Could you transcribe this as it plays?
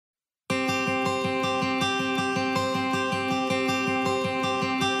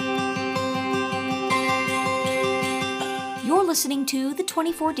listening to the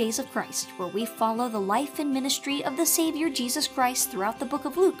 24 Days of Christ, where we follow the life and ministry of the Savior Jesus Christ throughout the book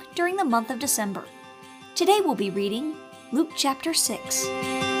of Luke during the month of December. Today we'll be reading Luke chapter 6.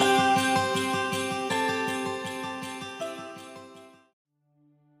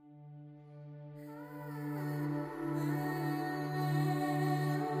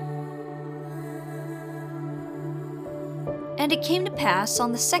 And it came to pass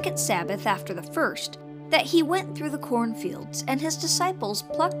on the second Sabbath after the first, that he went through the cornfields, and his disciples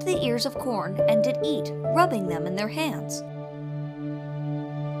plucked the ears of corn, and did eat, rubbing them in their hands.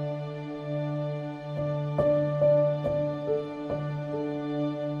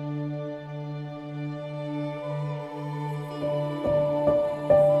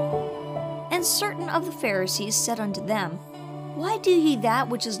 And certain of the Pharisees said unto them, Why do ye that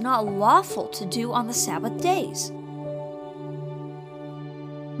which is not lawful to do on the Sabbath days?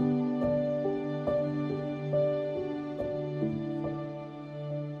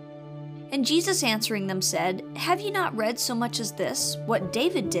 And Jesus answering them said, Have ye not read so much as this, what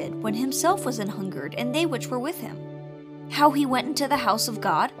David did when himself was an hungered, and they which were with him? How he went into the house of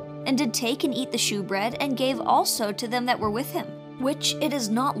God, and did take and eat the shewbread, and gave also to them that were with him, which it is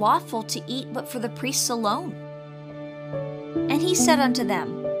not lawful to eat but for the priests alone. And he said unto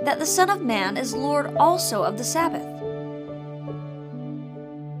them, That the Son of Man is Lord also of the Sabbath.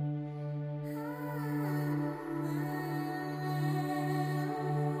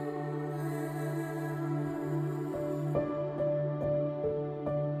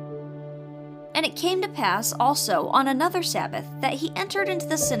 And it came to pass also on another Sabbath that he entered into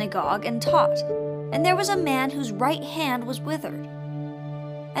the synagogue and taught, and there was a man whose right hand was withered.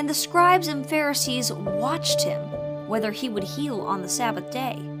 And the scribes and Pharisees watched him, whether he would heal on the Sabbath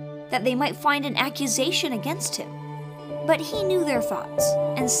day, that they might find an accusation against him. But he knew their thoughts,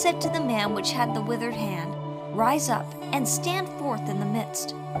 and said to the man which had the withered hand, Rise up, and stand forth in the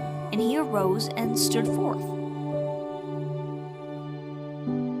midst. And he arose and stood forth.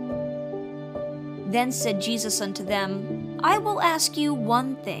 Then said Jesus unto them, I will ask you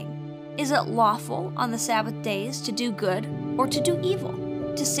one thing. Is it lawful on the Sabbath days to do good or to do evil,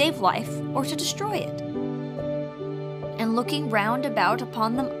 to save life or to destroy it? And looking round about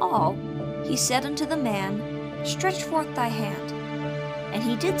upon them all, he said unto the man, Stretch forth thy hand. And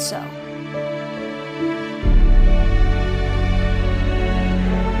he did so.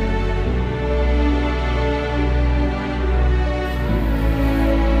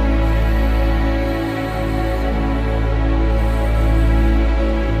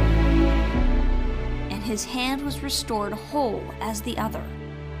 His hand was restored whole as the other.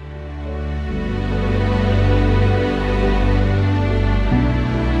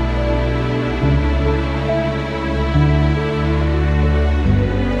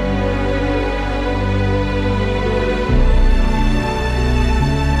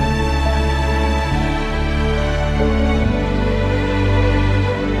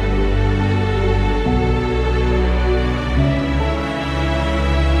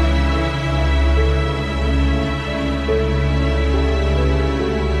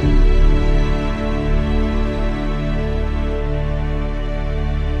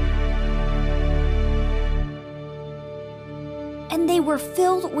 And they were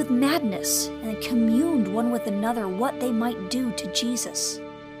filled with madness, and communed one with another what they might do to Jesus.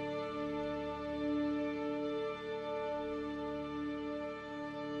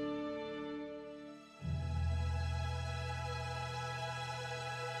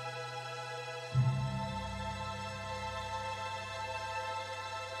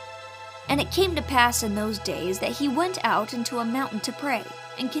 And it came to pass in those days that he went out into a mountain to pray,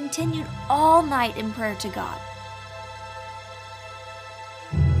 and continued all night in prayer to God.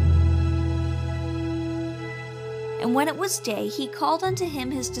 And when it was day, he called unto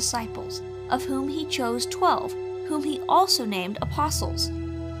him his disciples, of whom he chose 12, whom he also named apostles.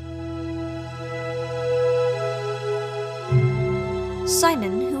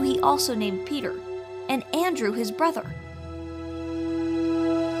 Simon, who he also named Peter, and Andrew his brother,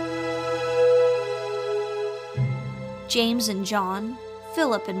 James and John,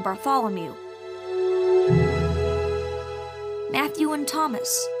 Philip and Bartholomew, Matthew and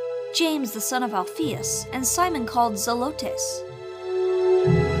Thomas, James the son of Alphaeus, and Simon called Zelotes,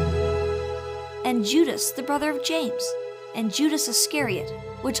 and Judas the brother of James, and Judas Iscariot,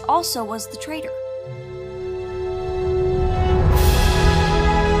 which also was the traitor.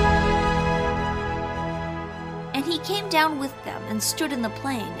 And he came down with them, and stood in the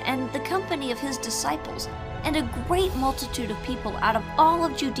plain, and the company of his disciples, and a great multitude of people out of all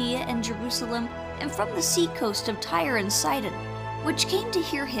of Judea and Jerusalem, and from the sea coast of Tyre and Sidon, which came to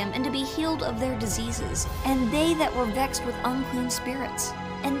hear him and to be healed of their diseases, and they that were vexed with unclean spirits,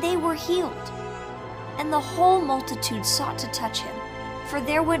 and they were healed. And the whole multitude sought to touch him, for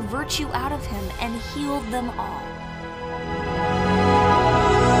there went virtue out of him and healed them all.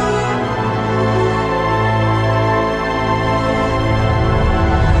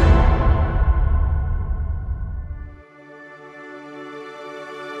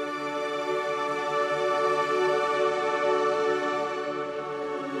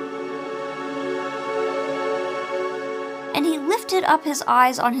 And he lifted up his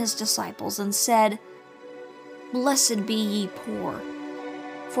eyes on his disciples and said, Blessed be ye poor,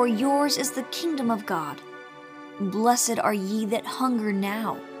 for yours is the kingdom of God. Blessed are ye that hunger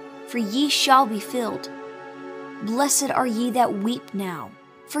now, for ye shall be filled. Blessed are ye that weep now,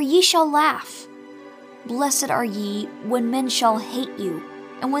 for ye shall laugh. Blessed are ye when men shall hate you,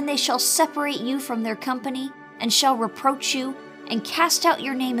 and when they shall separate you from their company, and shall reproach you, and cast out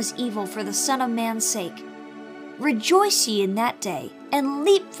your name as evil for the Son of Man's sake. Rejoice ye in that day, and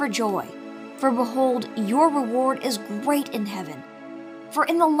leap for joy, for behold, your reward is great in heaven. For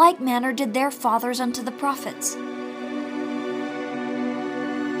in the like manner did their fathers unto the prophets.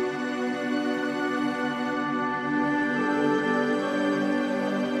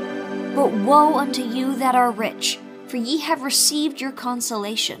 But woe unto you that are rich, for ye have received your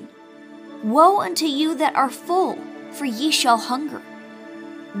consolation. Woe unto you that are full, for ye shall hunger.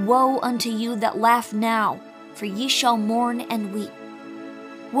 Woe unto you that laugh now, for ye shall mourn and weep.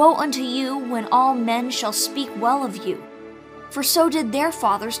 Woe unto you when all men shall speak well of you, for so did their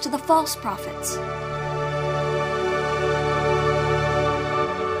fathers to the false prophets.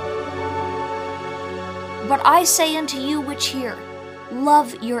 But I say unto you which hear,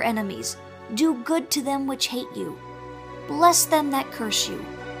 love your enemies, do good to them which hate you, bless them that curse you,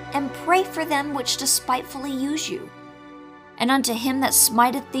 and pray for them which despitefully use you. And unto him that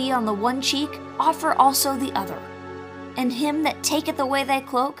smiteth thee on the one cheek, offer also the other. And him that taketh away thy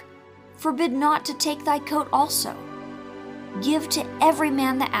cloak, forbid not to take thy coat also. Give to every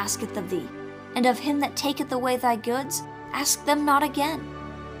man that asketh of thee, and of him that taketh away thy goods, ask them not again.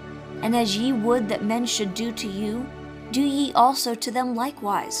 And as ye would that men should do to you, do ye also to them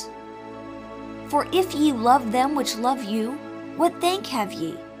likewise. For if ye love them which love you, what thank have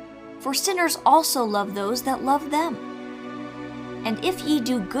ye? For sinners also love those that love them. And if ye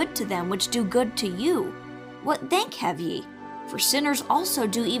do good to them which do good to you, what thank have ye? For sinners also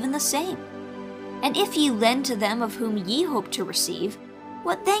do even the same. And if ye lend to them of whom ye hope to receive,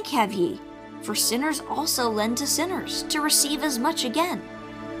 what thank have ye? For sinners also lend to sinners, to receive as much again.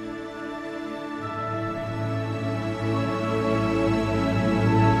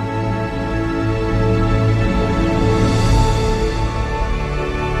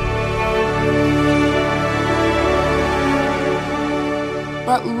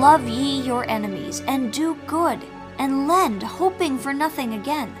 But love ye your enemies, and do good, and lend, hoping for nothing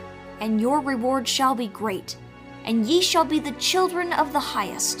again. And your reward shall be great, and ye shall be the children of the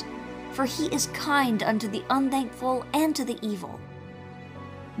highest, for he is kind unto the unthankful and to the evil.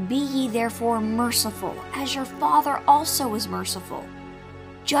 Be ye therefore merciful, as your Father also is merciful.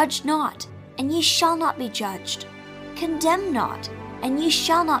 Judge not, and ye shall not be judged. Condemn not, and ye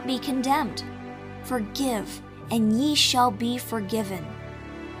shall not be condemned. Forgive, and ye shall be forgiven.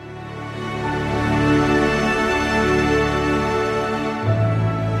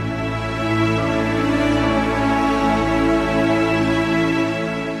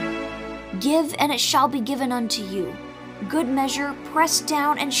 Give, and it shall be given unto you. Good measure, pressed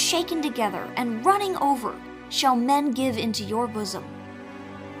down and shaken together, and running over, shall men give into your bosom.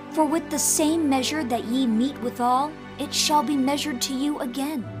 For with the same measure that ye mete withal, it shall be measured to you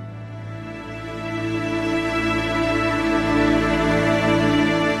again.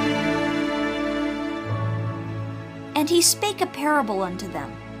 And he spake a parable unto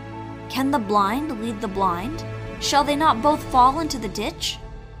them. Can the blind lead the blind? Shall they not both fall into the ditch?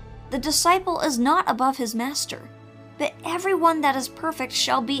 The disciple is not above his master, but every one that is perfect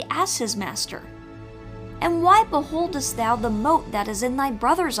shall be as his master. And why beholdest thou the mote that is in thy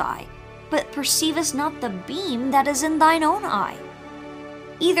brother's eye, but perceivest not the beam that is in thine own eye?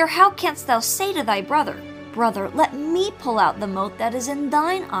 Either how canst thou say to thy brother, Brother, let me pull out the mote that is in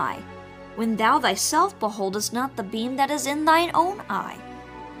thine eye, when thou thyself beholdest not the beam that is in thine own eye?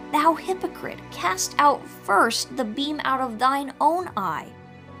 Thou hypocrite, cast out first the beam out of thine own eye,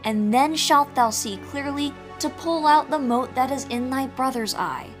 and then shalt thou see clearly to pull out the mote that is in thy brother's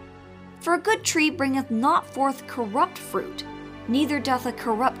eye. For a good tree bringeth not forth corrupt fruit, neither doth a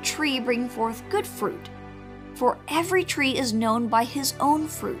corrupt tree bring forth good fruit. For every tree is known by his own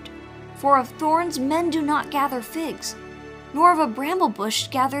fruit. For of thorns men do not gather figs, nor of a bramble bush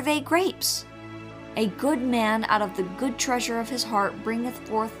gather they grapes. A good man out of the good treasure of his heart bringeth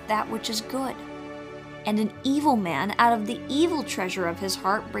forth that which is good, and an evil man out of the evil treasure of his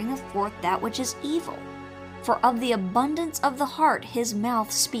heart bringeth forth that which is evil. For of the abundance of the heart his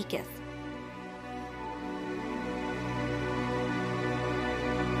mouth speaketh.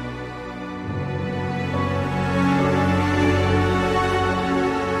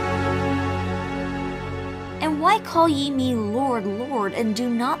 And why call ye me Lord, Lord, and do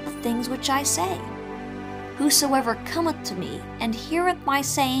not the things which I say? Whosoever cometh to me, and heareth my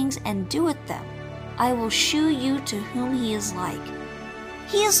sayings, and doeth them, I will shew you to whom he is like.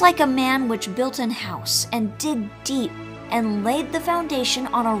 He is like a man which built an house, and digged deep, and laid the foundation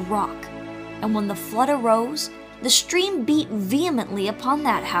on a rock. And when the flood arose, the stream beat vehemently upon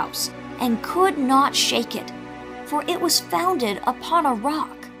that house, and could not shake it, for it was founded upon a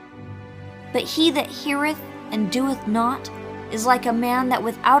rock. But he that heareth and doeth not is like a man that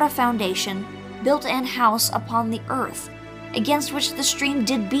without a foundation built an house upon the earth, against which the stream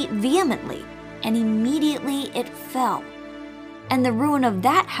did beat vehemently, and immediately it fell. And the ruin of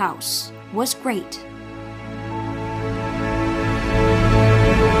that house was great.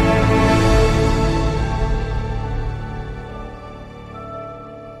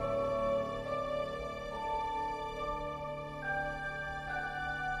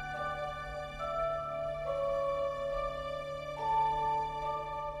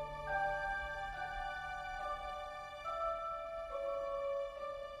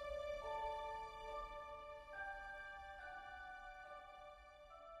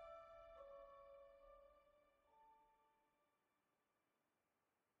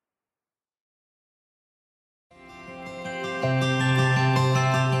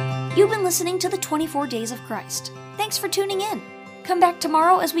 You've been listening to the 24 Days of Christ. Thanks for tuning in. Come back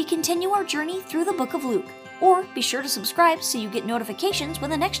tomorrow as we continue our journey through the book of Luke. Or be sure to subscribe so you get notifications when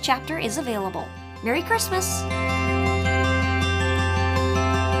the next chapter is available. Merry Christmas!